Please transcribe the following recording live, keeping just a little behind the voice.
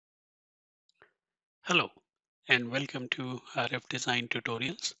Hello and welcome to RF Design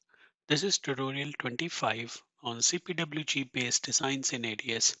Tutorials. This is tutorial 25 on CPWG based designs in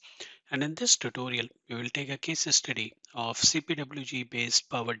ADS, and in this tutorial we will take a case study of CPWG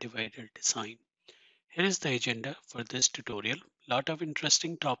based power divider design. Here is the agenda for this tutorial. Lot of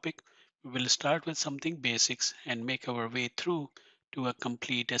interesting topic. We will start with something basics and make our way through to a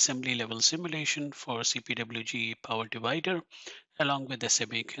complete assembly level simulation for CPWG power divider along with the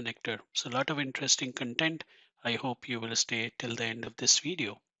SMA connector. So a lot of interesting content. I hope you will stay till the end of this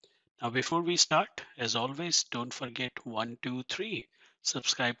video. Now before we start, as always, don't forget 1, 2, 3.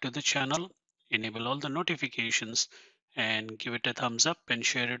 Subscribe to the channel, enable all the notifications, and give it a thumbs up and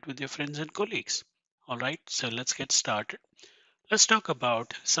share it with your friends and colleagues. All right, so let's get started. Let's talk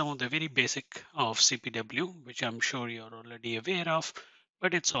about some of the very basic of CPW, which I'm sure you're already aware of,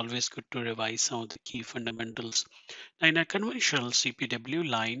 but it's always good to revise some of the key fundamentals. Now, in a conventional CPW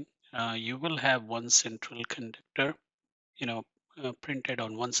line, you will have one central conductor, you know, printed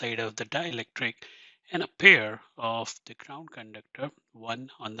on one side of the dielectric and a pair of the ground conductor, one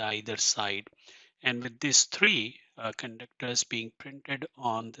on the either side. And with these three conductors being printed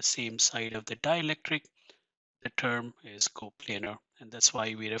on the same side of the dielectric, the term is coplanar, and that's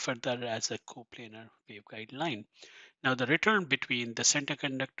why we refer that as a coplanar waveguide line. Now, the return between the center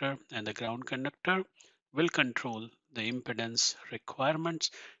conductor and the ground conductor will control the impedance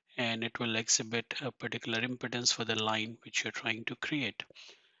requirements, and it will exhibit a particular impedance for the line which you're trying to create.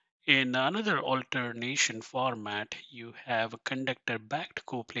 In another alternation format, you have a conductor backed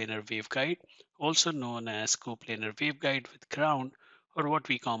coplanar waveguide, also known as coplanar waveguide with ground, or what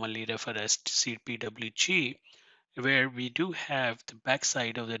we commonly refer as CPWG, where we do have the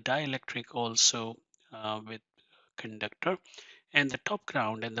backside of the dielectric also with conductor, and the top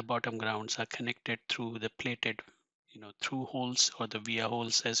ground and the bottom grounds are connected through the plated through holes, or the via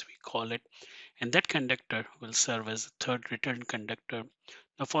holes as we call it, and that conductor will serve as the third return conductor.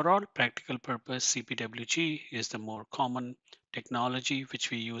 Now for all practical purpose, CPWG is the more common technology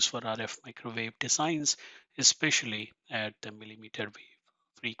which we use for RF microwave designs, especially at the millimeter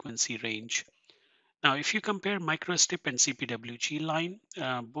wave frequency range. Now, if you compare microstrip and CPWG line,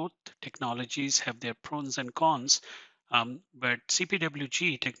 both technologies have their pros and cons, but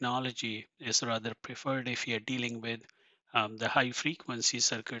CPWG technology is rather preferred if you're dealing with the high frequency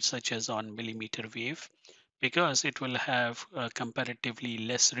circuits such as on millimeter wave, because it will have comparatively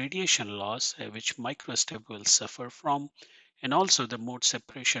less radiation loss, which microstrip will suffer from, and also the mode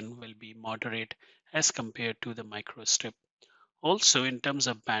separation will be moderate as compared to the microstrip. Also, in terms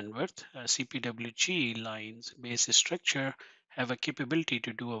of bandwidth, CPWG lines base structure have a capability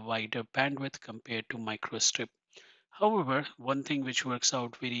to do a wider bandwidth compared to microstrip. However, one thing which works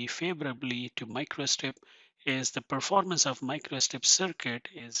out very favorably to microstrip is the performance of microstrip circuit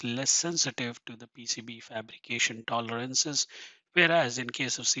is less sensitive to the PCB fabrication tolerances, whereas in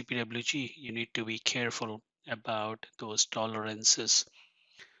case of CPWG, you need to be careful about those tolerances.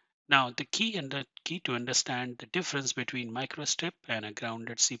 Now, the key to understand the difference between microstrip and a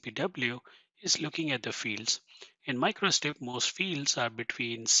grounded CPW is looking at the fields. In microstrip, most fields are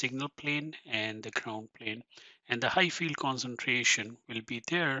between signal plane and the ground plane, and the high field concentration will be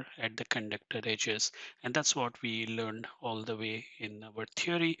there at the conductor edges. And that's what we learned all the way in our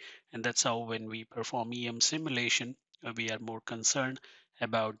theory. And that's how when we perform EM simulation, we are more concerned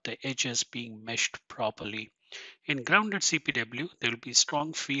about the edges being meshed properly. In grounded CPW, there will be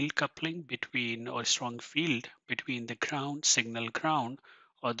strong field coupling between, or strong field between the ground, signal ground,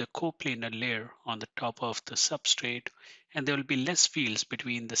 or the coplanar layer on the top of the substrate, and there will be less fields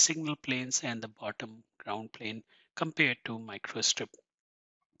between the signal planes and the bottom ground plane compared to microstrip.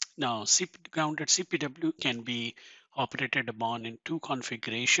 Now, grounded CPW can be operated upon in two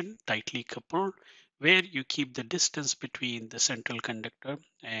configuration, tightly coupled, where you keep the distance between the central conductor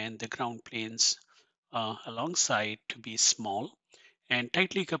and the ground planes alongside to be small, and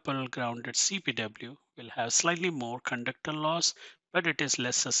tightly coupled grounded CPW will have slightly more conductor loss, but it is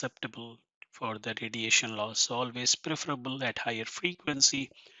less susceptible for the radiation loss. So always preferable at higher frequency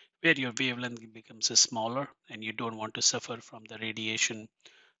where your wavelength becomes smaller and you don't want to suffer from the radiation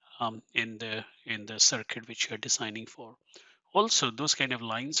in the circuit which you're designing for. Also, those kind of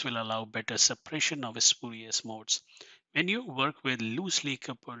lines will allow better suppression of spurious modes. When you work with loosely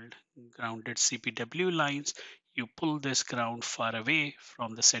coupled grounded CPW lines, you pull this ground far away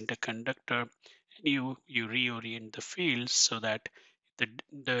from the center conductor, and you reorient the fields so that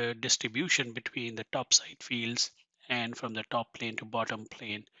the distribution between the top side fields and from the top plane to bottom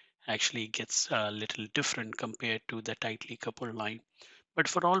plane actually gets a little different compared to the tightly coupled line. But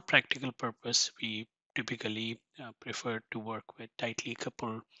for all practical purpose, we typically prefer to work with tightly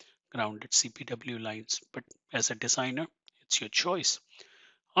coupled grounded CPW lines, but as a designer, it's your choice.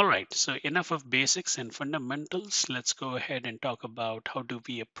 All right, so enough of basics and fundamentals. Let's go ahead and talk about how do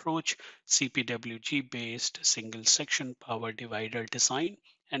we approach CPWG based single section power divider design,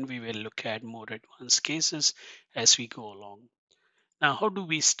 and we will look at more advanced cases as we go along. Now, how do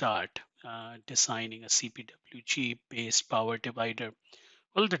we start designing a CPWG based power divider?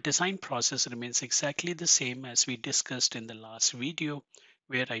 Well, the design process remains exactly the same as we discussed in the last video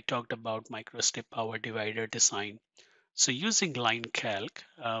where I talked about microstrip power divider design. So using line calc,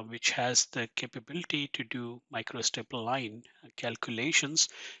 which has the capability to do microstrip line calculations,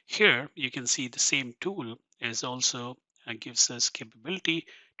 here you can see the same tool is also gives us capability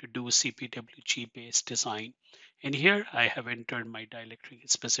to do CPWG based design. And here I have entered my dielectric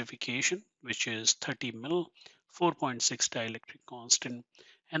specification, which is 30 mil, 4.6 dielectric constant,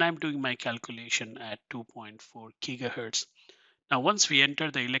 and I'm doing my calculation at 2.4 gigahertz. Now, once we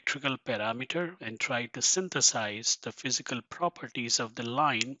enter the electrical parameter and try to synthesize the physical properties of the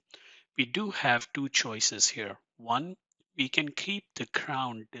line, we do have two choices here. One, we can keep the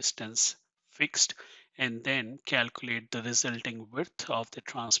ground distance fixed and then calculate the resulting width of the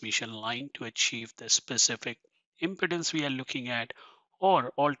transmission line to achieve the specific impedance we are looking at.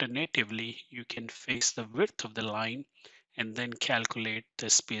 Or alternatively, you can fix the width of the line and then calculate the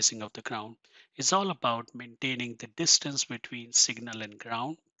spacing of the ground. It's all about maintaining the distance between signal and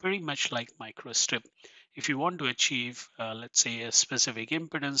ground, pretty much like microstrip. If you want to achieve, let's say, a specific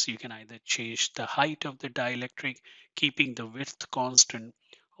impedance, you can either change the height of the dielectric, keeping the width constant,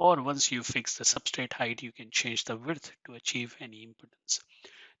 or once you fix the substrate height, you can change the width to achieve any impedance.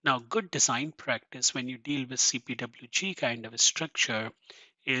 Now, good design practice when you deal with CPWG kind of a structure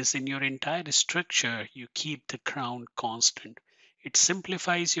is in your entire structure, you keep the ground constant. It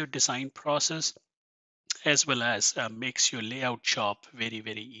simplifies your design process as well as makes your layout job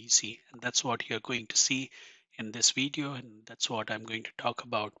very easy. And that's what you're going to see in this video, and that's what I'm going to talk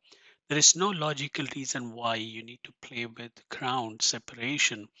about. There is no logical reason why you need to play with ground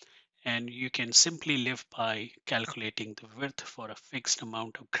separation, and you can simply live by calculating the width for a fixed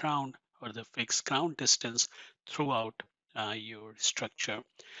amount of ground or the fixed ground distance throughout your structure.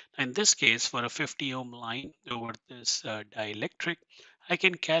 In this case, for a 50 ohm line over this dielectric, I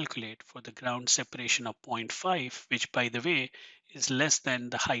can calculate for the ground separation of zero point 0.5, which by the way is less than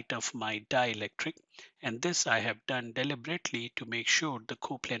the height of my dielectric. And this I have done deliberately to make sure the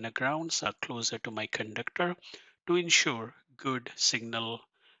coplanar grounds are closer to my conductor to ensure good signal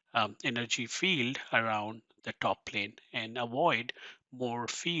energy field around the top plane and avoid more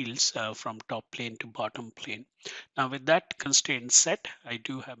fields from top plane to bottom plane. Now with that constraint set, I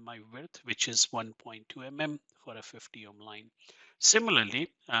do have my width, which is 1.2 mm for a 50 ohm line. Similarly,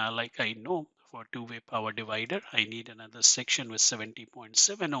 like I know for two-way power divider, I need another section with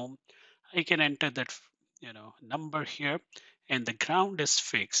 70.7 ohm. I can enter that number here, and the ground is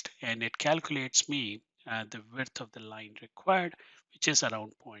fixed and it calculates me the width of the line required, which is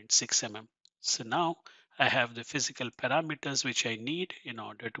around 0.6 mm. So now I have the physical parameters which I need in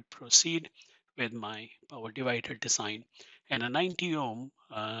order to proceed with my power divider design. And a 90 ohm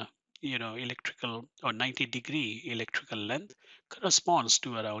electrical or 90-degree electrical length corresponds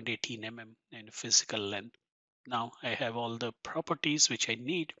to around 18 mm in physical length. Now I have all the properties which I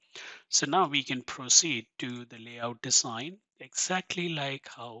need, so now we can proceed to the layout design exactly like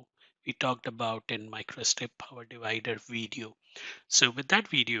how we talked about in microstrip power divider video. So with that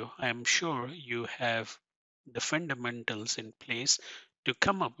video, I'm sure you have the fundamentals in place to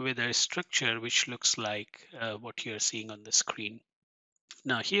come up with a structure which looks like what you're seeing on the screen.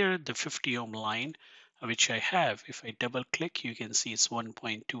 Now here the 50 ohm line which I have, if I double click, you can see it's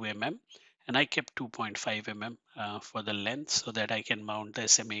 1.2 mm and I kept 2.5 mm for the length so that I can mount the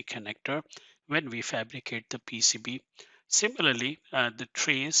SMA connector when we fabricate the PCB. Similarly, the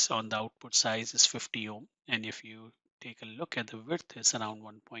trace on the output size is 50 ohm, and if you take a look at the width, it's around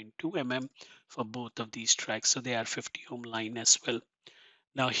 1.2 mm for both of these tracks, so they are 50 ohm line as well.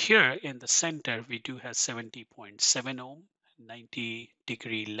 Now here in the center, we do have 70.7 ohm,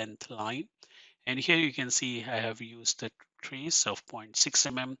 90-degree length line. And here you can see I have used the trace of 0.6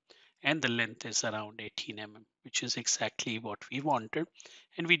 mm and the length is around 18 mm, which is exactly what we wanted.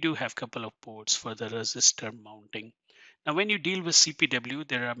 And we do have a couple of ports for the resistor mounting. Now, when you deal with CPW,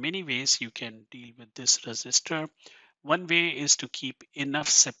 there are many ways you can deal with this resistor. One way is to keep enough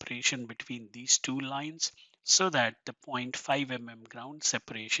separation between these two lines so that the 0.5 mm ground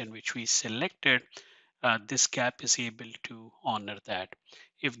separation which we selected, this gap is able to honor that.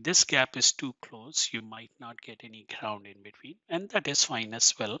 If this gap is too close, you might not get any ground in between, and that is fine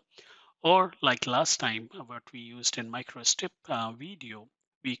as well. Or like last time, what we used in microstrip video,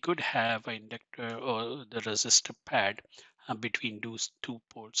 we could have an inductor or the resistor pad between those two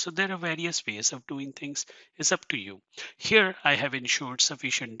ports. So there are various ways of doing things. It's up to you. Here I have ensured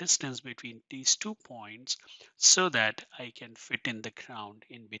sufficient distance between these 2 points so that I can fit in the ground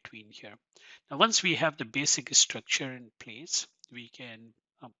in between here. Now once we have the basic structure in place, we can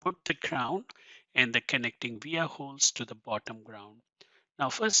put the ground and the connecting via holes to the bottom ground. Now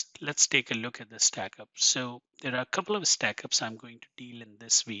first, let's take a look at the stack up. So there are a couple of stack ups I'm going to deal in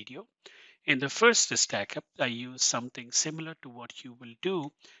this video. In the first stack up, I use something similar to what you will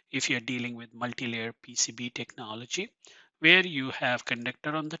do if you're dealing with multi-layer PCB technology, where you have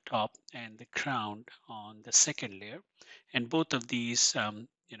conductor on the top and the ground on the second layer. And both of these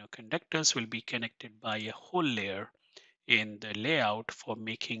conductors will be connected by a whole layer in the layout for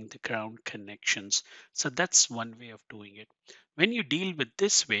making the ground connections. So that's one way of doing it. When you deal with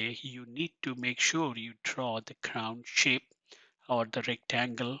this way, you need to make sure you draw the ground shape or the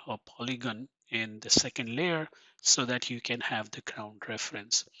rectangle or polygon in the second layer so that you can have the ground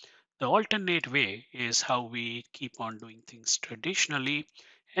reference. The alternate way is how we keep on doing things traditionally,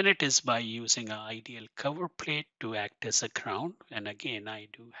 and it is by using an ideal cover plate to act as a ground. And again, I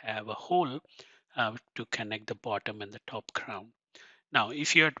do have a hole to connect the bottom and the top ground. Now,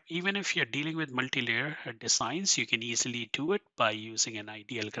 even if you're dealing with multi-layer designs, you can easily do it by using an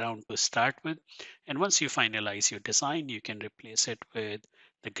ideal ground to start with. And once you finalize your design, you can replace it with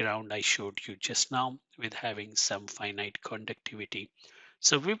the ground I showed you just now with having some finite conductivity.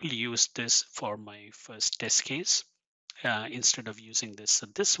 So we will use this for my first test case instead of using this. So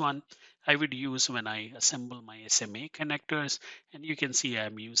this one I would use when I assemble my SMA connectors, and you can see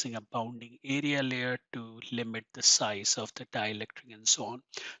I'm using a bounding area layer to limit the size of the dielectric and so on.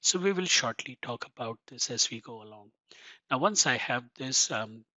 So we will shortly talk about this as we go along. Now once I have this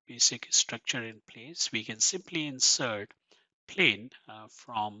basic structure in place, we can simply insert plane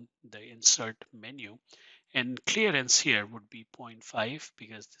from the insert menu, and clearance here would be zero point 0.5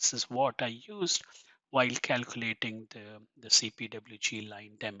 because this is what I used while calculating the CPWG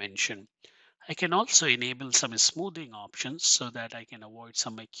line dimension. I can also enable some smoothing options so that I can avoid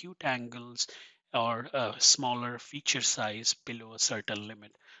some acute angles or a smaller feature size below a certain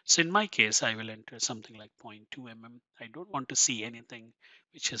limit. So in my case, I will enter something like 0.2 mm. I don't want to see anything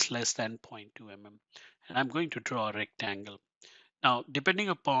which is less than 0.2 mm. And I'm going to draw a rectangle. Now, depending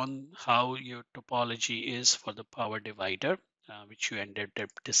upon how your topology is for the power divider, which you ended up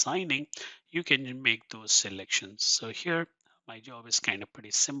designing, you can make those selections. So here, my job is kind of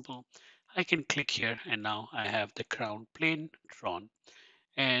pretty simple. I can click here and now I have the ground plane drawn.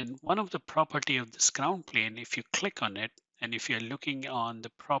 And one of the property of this ground plane, if you click on it, and if you're looking on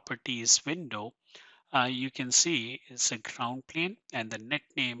the properties window, you can see it's a ground plane and the net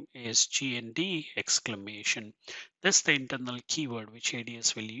name is GND exclamation. That's the internal keyword which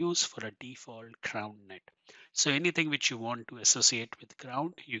ADS will use for a default ground net. So anything which you want to associate with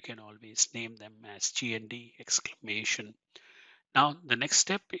ground, you can always name them as GND exclamation. Now the next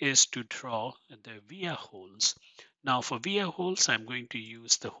step is to draw the via holes. Now for via holes, I'm going to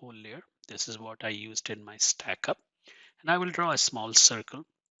use the hole layer. This is what I used in my stack up. And I will draw a small circle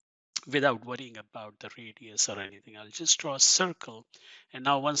without worrying about the radius or anything. I'll just draw a circle. And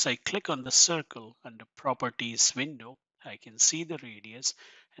now once I click on the circle under properties window, I can see the radius.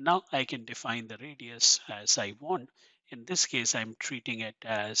 And now I can define the radius as I want. In this case, I'm treating it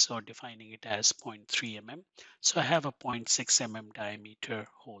as or defining it as 0.3 mm. So I have a 0.6 mm diameter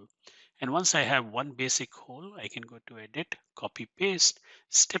hole. And once I have one basic hole, I can go to edit, copy paste,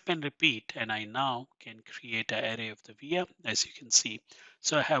 step and repeat. And I now can create an array of the via, as you can see.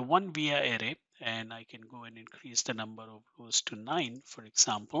 So I have one via array and I can go and increase the number of rows to 9, for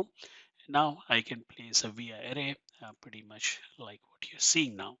example. Now I can place a via array pretty much like what you're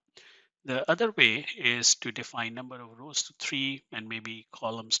seeing now. The other way is to define number of rows to 3 and maybe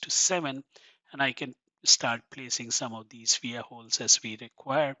columns to 7. And I can start placing some of these via holes as we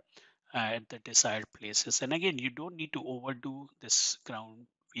require at the desired places. And again, you don't need to overdo this ground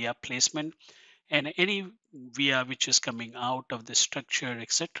via placement, and any via which is coming out of the structure,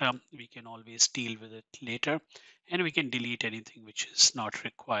 etc., we can always deal with it later, and we can delete anything which is not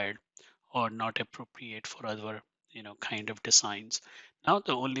required or not appropriate for other kind of designs. Now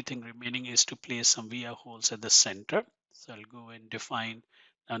the only thing remaining is to place some via holes at the center. So I'll go and define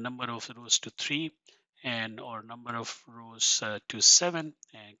a number of rows to 3 and or number of rows to 7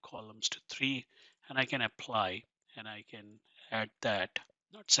 and columns to 3, and I can apply and I can add that,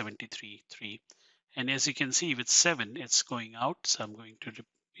 not 73 3. And as you can see with 7 it's going out, so I'm going to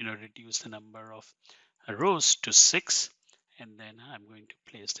reduce the number of rows to 6, and then I'm going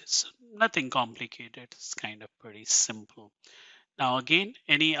to place this. Nothing complicated, it's kind of pretty simple. Now again,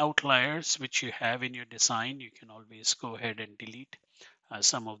 any outliers which you have in your design, you can always go ahead and delete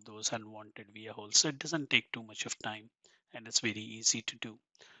some of those unwanted via holes. So it doesn't take too much of time and it's very easy to do.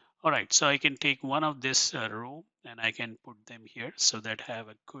 All right, so I can take one of this row and I can put them here so that I have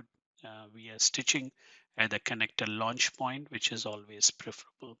a good via stitching at the connector launch point, which is always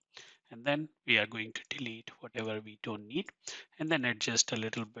preferable. And then we are going to delete whatever we don't need and then adjust a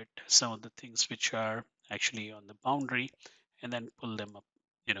little bit some of the things which are actually on the boundary and then pull them up,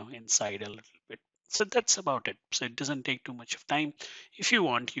 inside a little bit. So that's about it. So it doesn't take too much of time. If you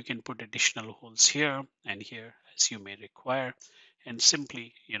want, you can put additional holes here and here as you may require. And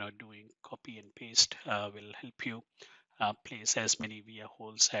simply, doing copy and paste will help you place as many via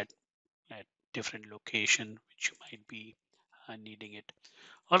holes at different location which you might be needing it.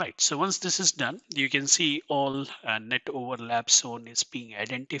 All right, so once this is done, you can see all net overlap zone is being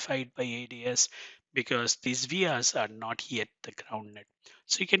identified by ADS because these vias are not yet the ground net.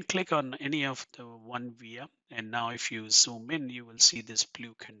 So you can click on any of the one via, and now if you zoom in, you will see this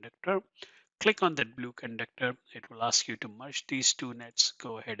blue conductor. Click on that blue conductor. It will ask you to merge these two nets.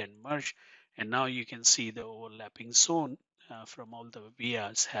 Go ahead and merge. And now you can see the overlapping zone from all the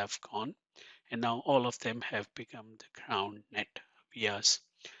vias have gone. And now all of them have become the ground net vias.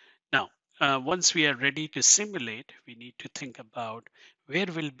 Now, once we are ready to simulate, we need to think about where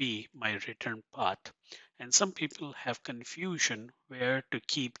will be my return path. And some people have confusion where to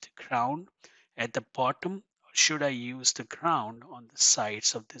keep the ground at the bottom, or should I use the ground on the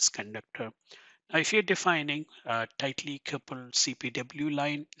sides of this conductor? Now, if you're defining a tightly coupled CPW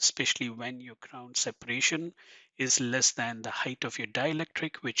line, especially when your ground separation is less than the height of your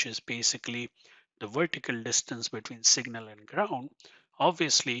dielectric, which is basically the vertical distance between signal and ground,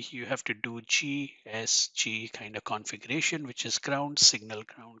 obviously you have to do GSG kind of configuration, which is ground signal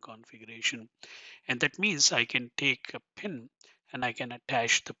ground configuration. And that means I can take a pin and I can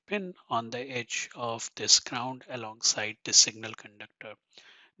attach the pin on the edge of this ground alongside the signal conductor.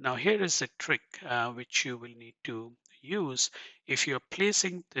 Now here is a trick which you will need to use if you're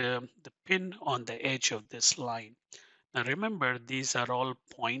placing the pin on the edge of this line. Now remember, these are all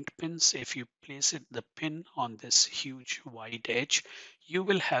point pins. If you place the pin on this huge wide edge, you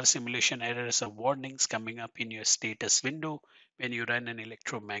will have simulation errors or warnings coming up in your status window when you run an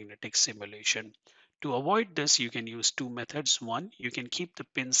electromagnetic simulation. To avoid this, you can use two methods. One, you can keep the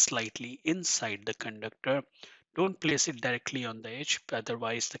pin slightly inside the conductor. Don't place it directly on the edge,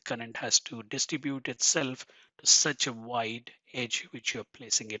 otherwise the current has to distribute itself to such a wide edge which you're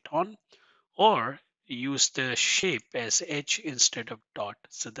placing it on, or use the shape as edge instead of dot.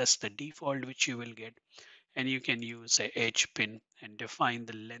 So that's the default which you will get. And you can use a edge pin and define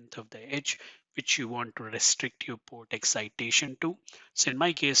the length of the edge which you want to restrict your port excitation to. So in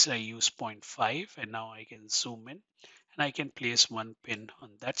my case, I use zero point 0.5, and now I can zoom in and I can place one pin on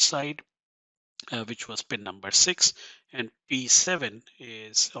that side, which was pin number 6, and P7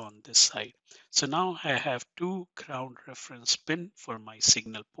 is on this side. So now I have two ground reference pin for my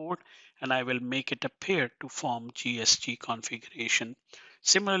signal port, and I will make it a pair to form GSG configuration.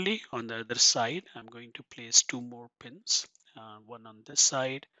 Similarly, on the other side, I'm going to place two more pins, one on this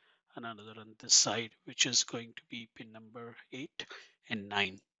side and another on this side, which is going to be pin number 8 and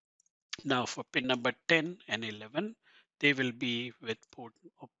 9. Now for pin number 10 and 11, they will be with port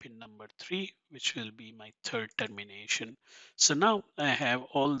of pin number 3, which will be my third termination. So now I have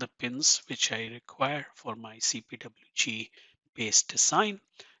all the pins which I require for my CPWG based design.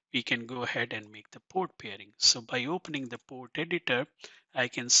 We can go ahead and make the port pairing. So by opening the port editor, I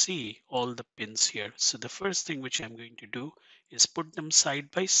can see all the pins here. So the first thing which I'm going to do is put them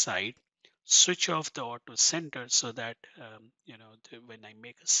side by side, switch off the auto center so that when I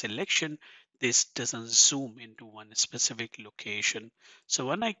make a selection, this doesn't zoom into one specific location. So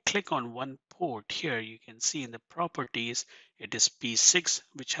when I click on one port here, you can see in the properties it is P6,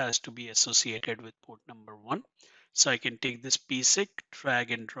 which has to be associated with port number 1. So I can take this P6,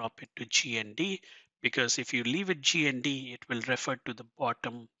 drag and drop it to GND, because if you leave it GND, it will refer to the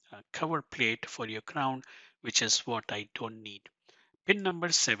bottom cover plate for your crown, which is what I don't need. Pin number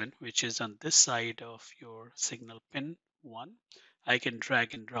 7, which is on this side of your signal pin 1, I can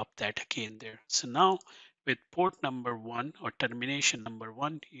drag and drop that again there. So now with port number 1 or termination number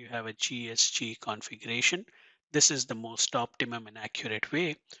 1, you have a GSG configuration. This is the most optimum and accurate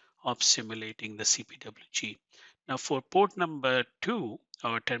way of simulating the CPWG. Now for port number 2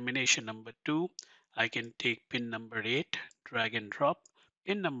 or termination number 2, I can take pin number 8, drag and drop,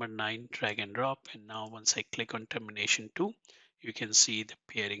 pin number 9, drag and drop, and now once I click on termination 2, you can see the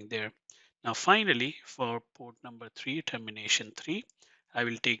pairing there. Now finally, for port number 3, termination 3, I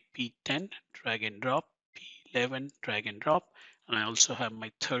will take P10, drag and drop, P11, drag and drop. and I also have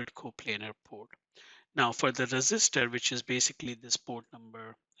my third coplanar port. Now for the resistor, which is basically this port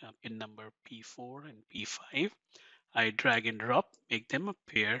number, pin number P4 and P5, I drag and drop, make them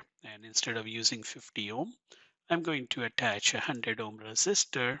a pair, and instead of using 50 ohm, I'm going to attach a 100 ohm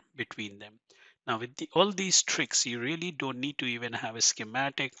resistor between them. Now with all these tricks, you really don't need to even have a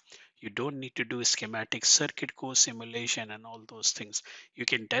schematic. You don't need to do a schematic circuit core simulation and all those things. You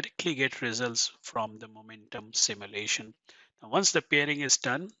can directly get results from the momentum simulation. Now once the pairing is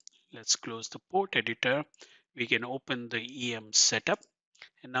done, let's close the port editor. We can open the EM setup,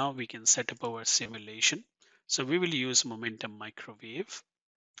 and now we can set up our simulation. So we will use momentum microwave,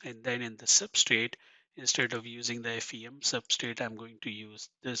 and then in the substrate, instead of using the FEM substrate, I'm going to use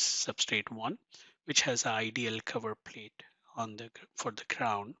this substrate one, which has an ideal cover plate on the for the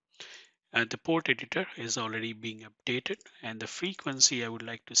crown. The port editor is already being updated, and the frequency I would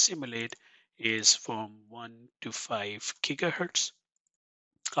like to simulate is from 1 to 5 gigahertz.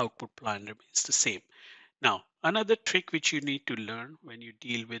 Output plan remains the same. Now, another trick which you need to learn when you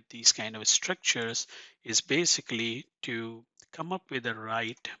deal with these kind of structures is basically to come up with the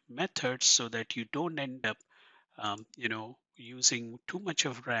right method so that you don't end up, using too much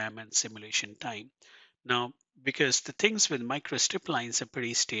of RAM and simulation time. Now, because the things with microstrip lines are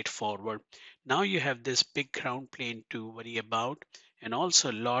pretty straightforward, now you have this big ground plane to worry about, and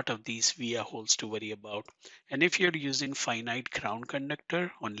also a lot of these via holes to worry about. And if you're using finite ground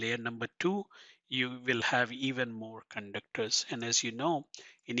conductor on layer number 2, you will have even more conductors. And as you know,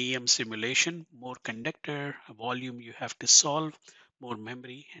 in EM simulation, more conductor volume you have to solve, more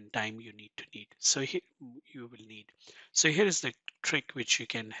memory and time you need. So here you will need. So here is the trick which you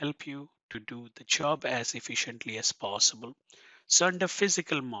can help you to do the job as efficiently as possible. So under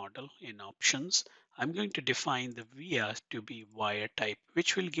physical model in options, I'm going to define the via to be wire type,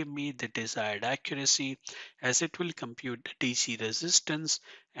 which will give me the desired accuracy as it will compute the DC resistance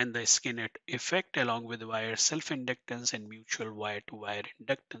and the Skinner effect along with wire self-inductance and mutual wire-to-wire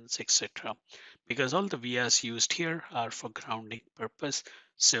inductance, etc. Because all the vias used here are for grounding purpose,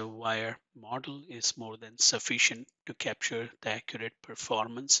 so wire model is more than sufficient to capture the accurate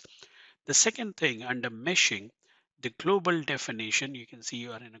performance. The second thing under meshing, the global definition, you can see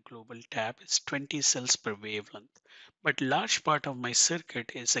you are in a global tab, is 20 cells per wavelength. But large part of my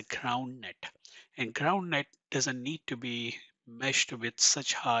circuit is a ground net. And ground net doesn't need to be meshed with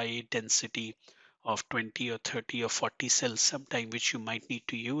such high density of 20 or 30 or 40 cells sometime, which you might need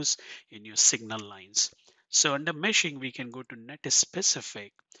to use in your signal lines. So under meshing, we can go to net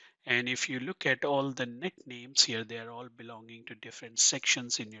specific. And if you look at all the net names here, they are all belonging to different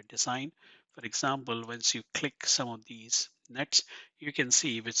sections in your design. For example, once you click some of these nets, you can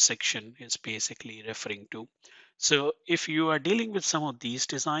see which section is basically referring to. So if you are dealing with some of these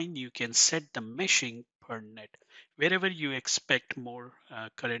design, you can set the meshing per net. Wherever you expect more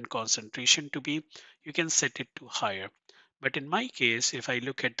current concentration to be, you can set it to higher. But in my case, if I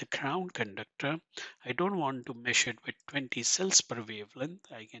look at the ground conductor, I don't want to mesh it with 20 cells per wavelength.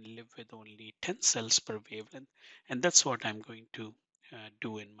 I can live with only 10 cells per wavelength. And that's what I'm going to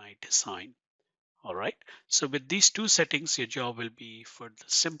do in my design. All right. So with these two settings, your job will be further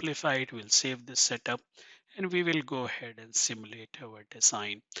simplified. We'll save this setup and we will go ahead and simulate our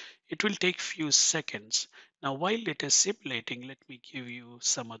design. It will take few seconds. Now, while it is simulating, let me give you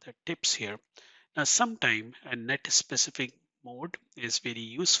some other tips here. Now, sometime a net specific mode is very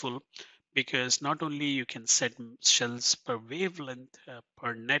useful because not only you can set shells per wavelength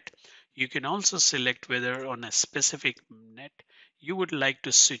per net, you can also select whether on a specific net you would like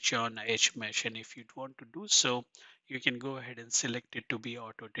to switch on edge mesh. And if you want to do so, you can go ahead and select it to be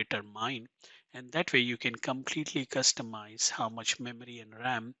auto determined. And that way you can completely customize how much memory and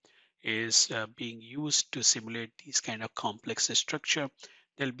RAM is being used to simulate these kind of complex structure.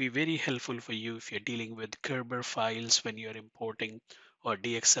 They'll be very helpful for you if you're dealing with Gerber files when you're importing or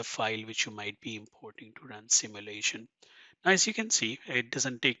DXF file which you might be importing to run simulation. Now, as you can see, it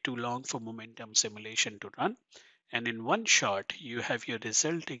doesn't take too long for momentum simulation to run. And in one shot, you have your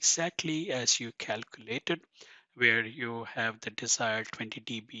result exactly as you calculated, where you have the desired 20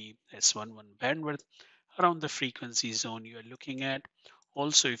 dB S11 bandwidth around the frequency zone you are looking at.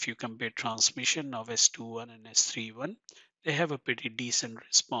 Also, if you compare transmission of S21 and S31, they have a pretty decent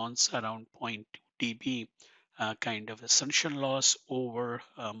response around zero point 0.2 dB kind of assumption loss over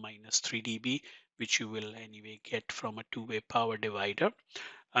minus 3 dB, which you will anyway get from a two-way power divider.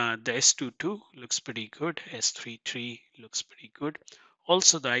 The S22 looks pretty good. S33 looks pretty good.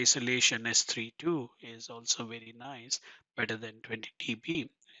 Also, the isolation S32 is also very nice, better than 20 dB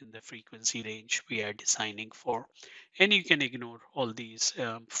in the frequency range we are designing for. And you can ignore all these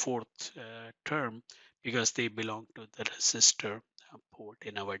fourth term because they belong to the resistor port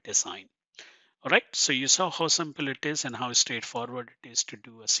in our design. All right, so you saw how simple it is and how straightforward it is to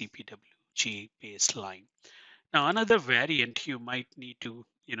do a CPWG baseline. Now, another variant you might need to,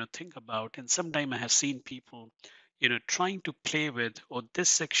 think about, and sometime I have seen people, trying to play with, oh, this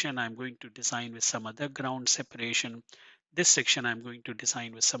section I'm going to design with some other ground separation. This section I'm going to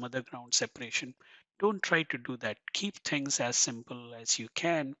design with some other ground separation. Don't try to do that. Keep things as simple as you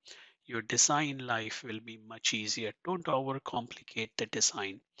can. Your design life will be much easier. Don't overcomplicate the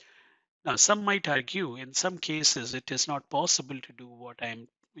design. Now, some might argue in some cases it is not possible to do what I'm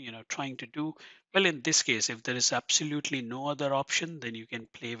trying to do. Well, in this case, if there is absolutely no other option, then you can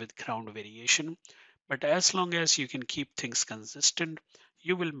play with ground variation. But as long as you can keep things consistent,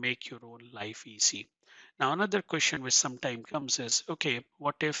 you will make your own life easy. Now, another question which sometimes comes is, okay,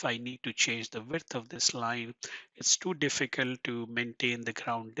 what if I need to change the width of this line? It's too difficult to maintain the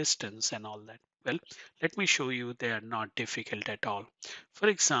ground distance and all that. Well, let me show you they are not difficult at all. For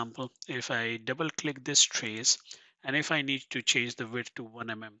example, if I double click this trace and if I need to change the width to 1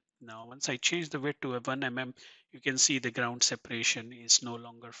 mm. Now, once I change the width to a 1 mm, you can see the ground separation is no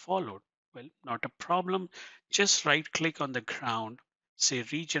longer followed. Well, not a problem. Just right click on the ground, say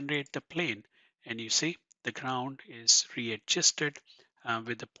regenerate the plane, and you see the ground is readjusted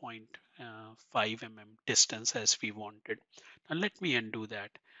with the 0.5 mm distance as we wanted. Now let me undo that.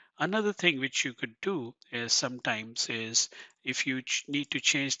 Another thing which you could do is sometimes is if you need to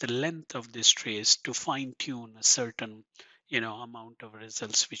change the length of this trace to fine tune a certain amount of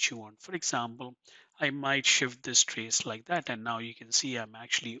results which you want. For example, I might shift this trace like that, and now you can see I'm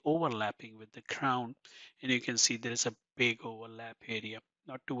actually overlapping with the ground, and you can see there is a big overlap area.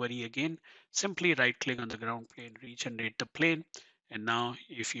 Not to worry again, simply right click on the ground plane, regenerate the plane, and now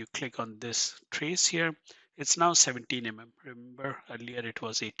if you click on this trace here, it's now 17 mm. Remember earlier it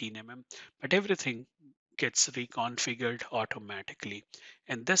was 18 mm, but everything gets reconfigured automatically.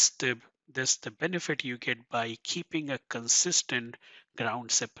 And that's the benefit you get by keeping a consistent ground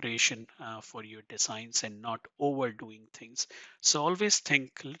separation for your designs and not overdoing things. So always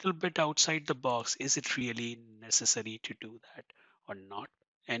think a little bit outside the box. Is it really necessary to do that or not?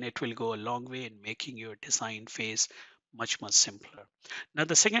 And it will go a long way in making your design phase much simpler. Now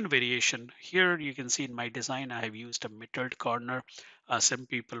the second variation here, you can see in my design I have used a mitred corner. Some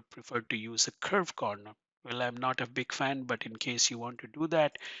people prefer to use a curved corner. Well, I'm not a big fan, but in case you want to do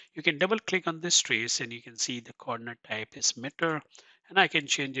that, you can double click on this trace and you can see the corner type is mitter, and I can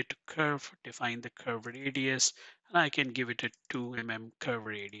change it to curve, define the curve radius, and I can give it a 2 mm curve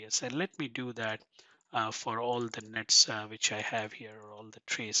radius. And let me do that for all the nets which I have here, or all the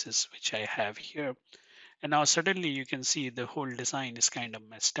traces which I have here. And now suddenly you can see the whole design is kind of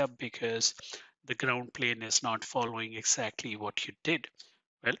messed up because the ground plane is not following exactly what you did.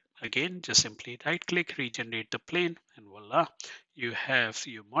 Well, again, just simply right click, regenerate the plane, and voila, you have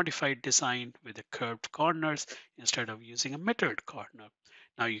your modified design with the curved corners instead of using a mitred corner.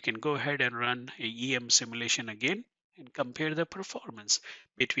 Now you can go ahead and run a EM simulation again and compare the performance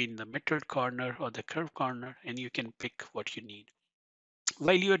between the mitred corner or the curved corner, and you can pick what you need.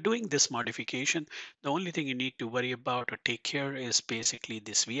 While you are doing this modification, the only thing you need to worry about or take care is basically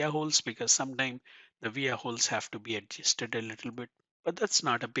these via holes, because sometimes the via holes have to be adjusted a little bit, but that's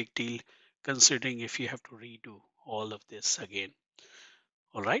not a big deal considering if you have to redo all of this again.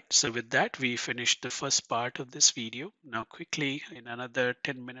 All right, so with that, we finished the first part of this video. Now quickly, in another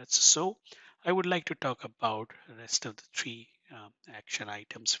 10 minutes or so, I would like to talk about the rest of the three action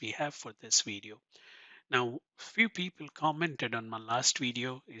items we have for this video. Now, few people commented on my last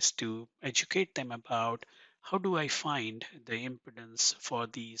video is to educate them about how do I find the impedance for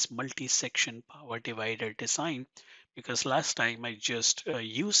these multi-section power divider design, because last time I just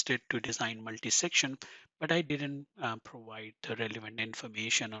used it to design multi-section, but I didn't provide the relevant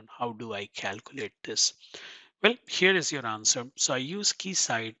information on how do I calculate this. Well, here is your answer. So I use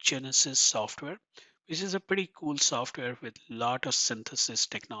Keysight Genesis software, which is a pretty cool software with lot of synthesis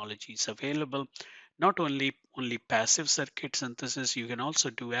technologies available. Not only passive circuit synthesis, you can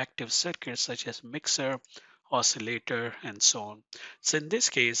also do active circuits such as mixer, oscillator, and so on. So in this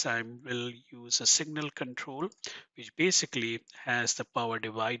case, I will use a signal control, which basically has the power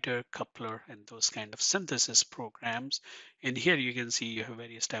divider, coupler, and those kind of synthesis programs. And here you can see you have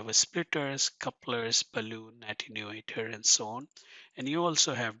various types of splitters, couplers, balloon, attenuator, and so on. And you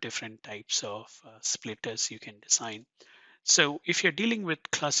also have different types of splitters you can design. So if you're dealing with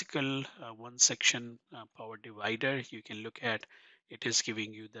classical one section power divider, you can look at it is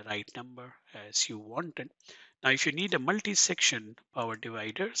giving you the right number as you wanted. Now, if you need a multi-section power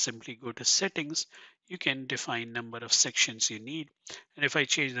divider, simply go to settings. You can define number of sections you need. And if I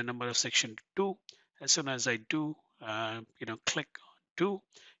change the number of section to 2, As soon as I do, click on 2,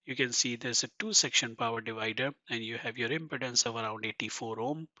 you can see there's a 2-section power divider, and you have your impedance of around 84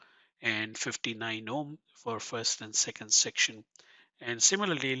 ohm and 59 ohm for first and second section. And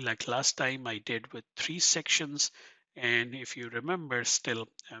similarly, like last time I did with 3 sections, and if you remember still,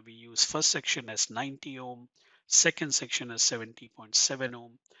 we use first section as 90 ohm, second section as 70.7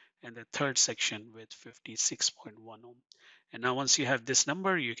 ohm, and the third section with 56.1 ohm. And now once you have this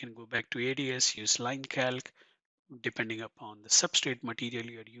number, you can go back to ADS, use line calc, depending upon the substrate material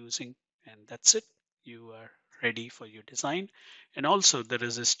you're using, and that's it. You are ready for your design. And also the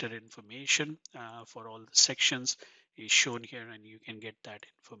resistor information for all the sections is shown here, and you can get that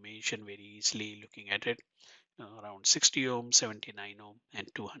information very easily looking at it, around 60 ohm, 79 ohm, and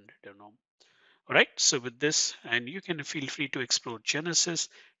 200 ohm. All right, so with this, and you can feel free to explore Genesis,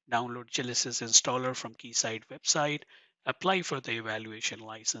 download Genesis installer from Keysight website, apply for the evaluation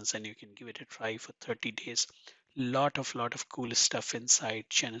license, and you can give it a try for 30 days. Lot of cool stuff inside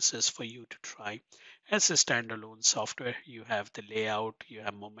Genesis for you to try. As a standalone software, you have the layout, you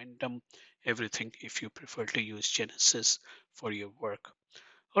have momentum, everything if you prefer to use Genesis for your work.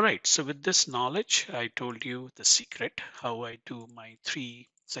 All right, so with this knowledge, I told you the secret, how I do my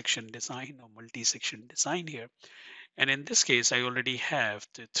 3-section design or multi-section design here. And in this case, I already have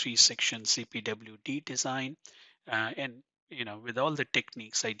the 3-section CPWD design. And with all the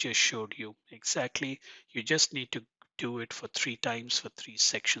techniques I just showed you exactly, you just need to do it for 3 times for 3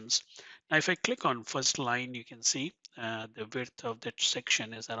 sections. Now, if I click on first line, you can see the width of that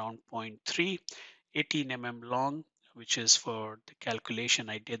section is around zero point 0.3, 18 mm long, which is for the calculation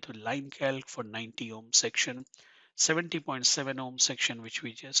I did with line calc for 90 ohm section. 70.7 ohm section, which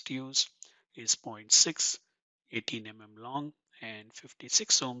we just used, is 0.6, 18 mm long, and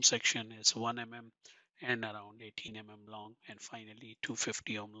 56 ohm section is 1 mm and around 18 mm long, and finally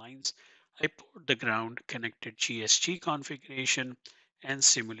 250 ohm lines. I poured the ground, connected GSG configuration, and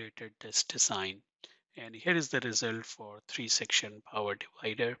simulated this design. And here is the result for 3-section power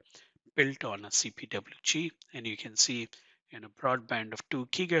divider built on a CPWG, and you can see in a broadband of 2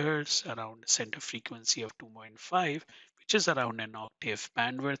 gigahertz around a center frequency of 2.5, which is around an octave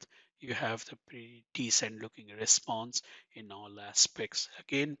bandwidth. You have the pretty decent looking response in all aspects.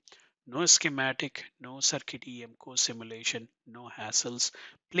 Again, no schematic, no circuit EM co-simulation, no hassles.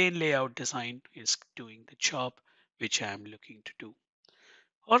 Plain layout design is doing the job which I am looking to do.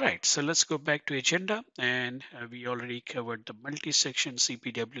 All right, so let's go back to agenda, and we already covered the multi-section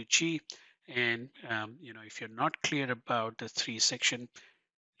CPWG. And if you're not clear about the 3-section,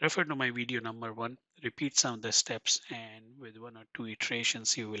 refer to my video number 1, repeat some of the steps, and with 1 or 2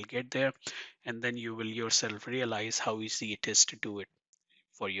 iterations, you will get there, and then you will yourself realize how easy it is to do it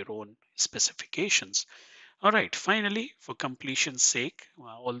for your own specifications. All right, finally, for completion's sake,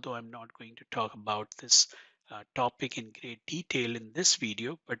 although I'm not going to talk about this topic in great detail in this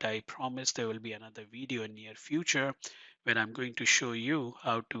video, but I promise there will be another video in near future where I'm going to show you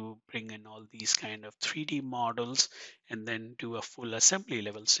how to bring in all these kind of 3D models and then do a full assembly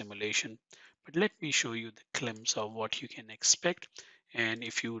level simulation. But let me show you the glimpse of what you can expect. And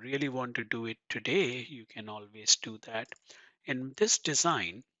if you really want to do it today, you can always do that. In this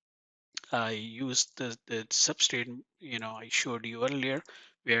design, I use the substrate, I showed you earlier,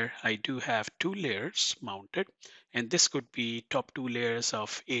 where I do have 2 layers mounted, and this could be top 2 layers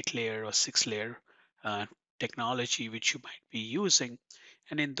of 8-layer or 6-layer technology, which you might be using.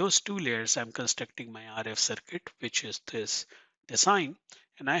 And in those 2 layers, I'm constructing my RF circuit, which is this design.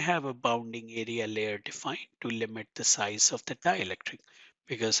 And I have a bounding area layer defined to limit the size of the dielectric.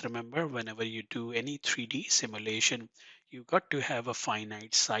 Because remember, whenever you do any 3D simulation, you got to have a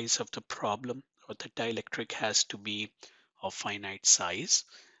finite size of the problem, or the dielectric has to be of finite size.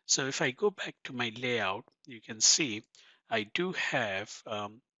 So if I go back to my layout, you can see I do have a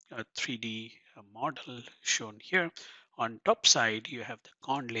 3D model shown here. On top side, you have the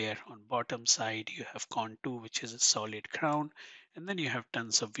con layer. On bottom side, you have con 2, which is a solid ground. And then you have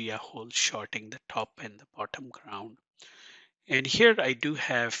tons of via holes shorting the top and the bottom ground. And here I do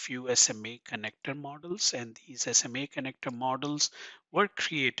have few SMA connector models, and these SMA connector models were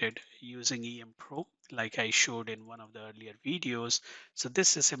created using EM Pro, like I showed in one of the earlier videos. So this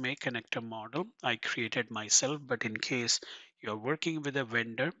SMA connector model I created myself, but in case you're working with a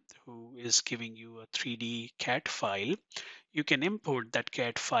vendor who is giving you a 3D CAD file, you can import that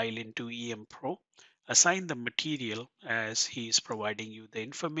CAD file into EM Pro, assign the material as he is providing you the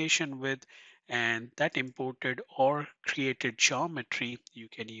information with, and that imported or created geometry you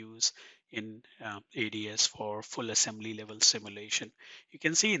can use in ADS for full assembly level simulation. You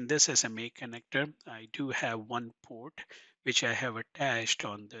can see in this SMA connector, I do have 1 port which I have attached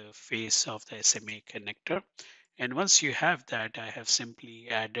on the face of the SMA connector. And once you have that, I have simply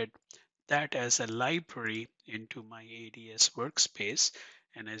added that as a library into my ADS workspace.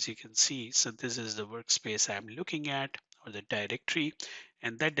 And as you can see, so this is the workspace I'm looking at, or the directory.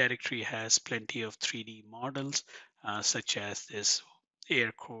 And that directory has plenty of 3D models, such as this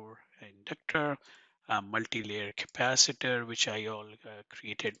air core inductor, multi-layer capacitor, which I all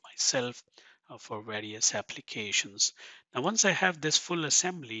created myself for various applications. Now, once I have this full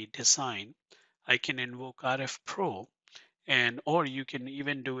assembly design, I can invoke RF Pro, and or you can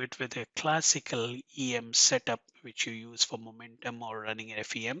even do it with a classical EM setup which you use for momentum or running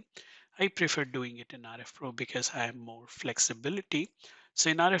FEM. I prefer doing it in RF Pro because I have more flexibility. So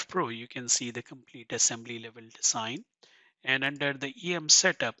in RF Pro you can see the complete assembly level design, and under the EM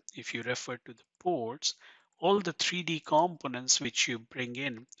setup, if you refer to the ports, all the 3D components which you bring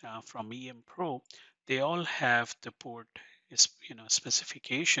in from EM Pro, they all have the port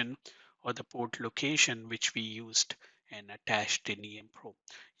specification or the port location which we used and attached in EM Pro.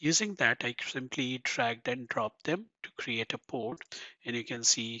 Using that, I simply dragged and dropped them to create a port, and you can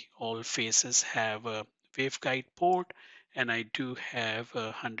see all faces have a waveguide port, and I do have a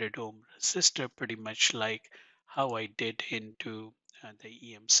 100 ohm resistor, pretty much like how I did into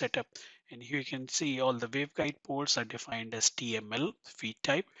the EM setup. And here you can see all the waveguide ports are defined as TML feed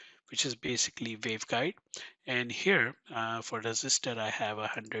type, which is basically waveguide. And here for resistor, I have a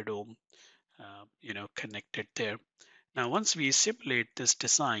 100 ohm, connected there. Now, once we simulate this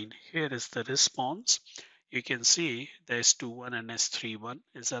design, here is the response. You can see the S21 and S31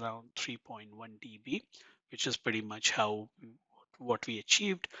 is around 3.1 dB, which is pretty much what we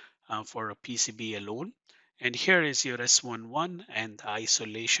achieved for a PCB alone. And here is your S11 and the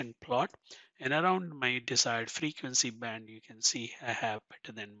isolation plot. And around my desired frequency band, you can see I have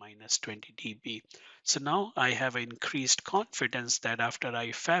better than minus 20 dB. So now I have increased confidence that after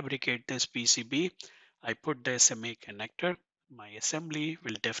I fabricate this PCB, I put the SMA connector, my assembly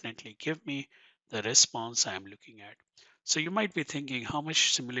will definitely give me the response I'm looking at. So you might be thinking how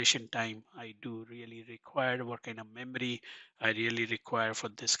much simulation time I do really require, what kind of memory I really require for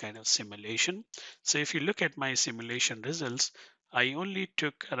this kind of simulation. So if you look at my simulation results, I only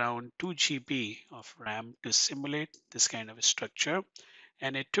took around 2 GB of RAM to simulate this kind of a structure,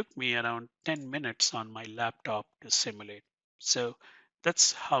 and it took me around 10 minutes on my laptop to simulate. So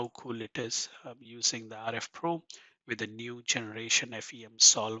that's how cool it is using the RF Pro with the new generation FEM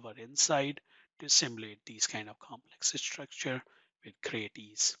solver inside to simulate these kind of complex structure with great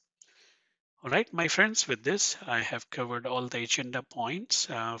ease. All right, my friends, with this, I have covered all the agenda points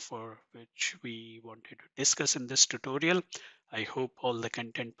for which we wanted to discuss in this tutorial. I hope all the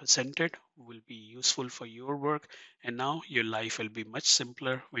content presented will be useful for your work, and now your life will be much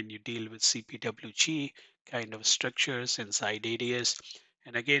simpler when you deal with CPWG kind of structures inside ADS.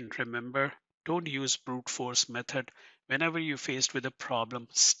 And again, remember, don't use brute force method. Whenever you're faced with a problem,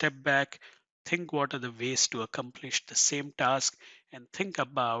 step back, think what are the ways to accomplish the same task, and think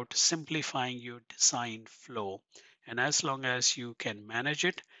about simplifying your design flow. And as long as you can manage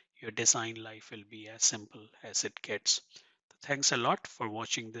it, your design life will be as simple as it gets. Thanks a lot for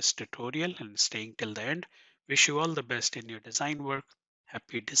watching this tutorial and staying till the end. Wish you all the best in your design work.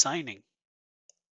 Happy designing.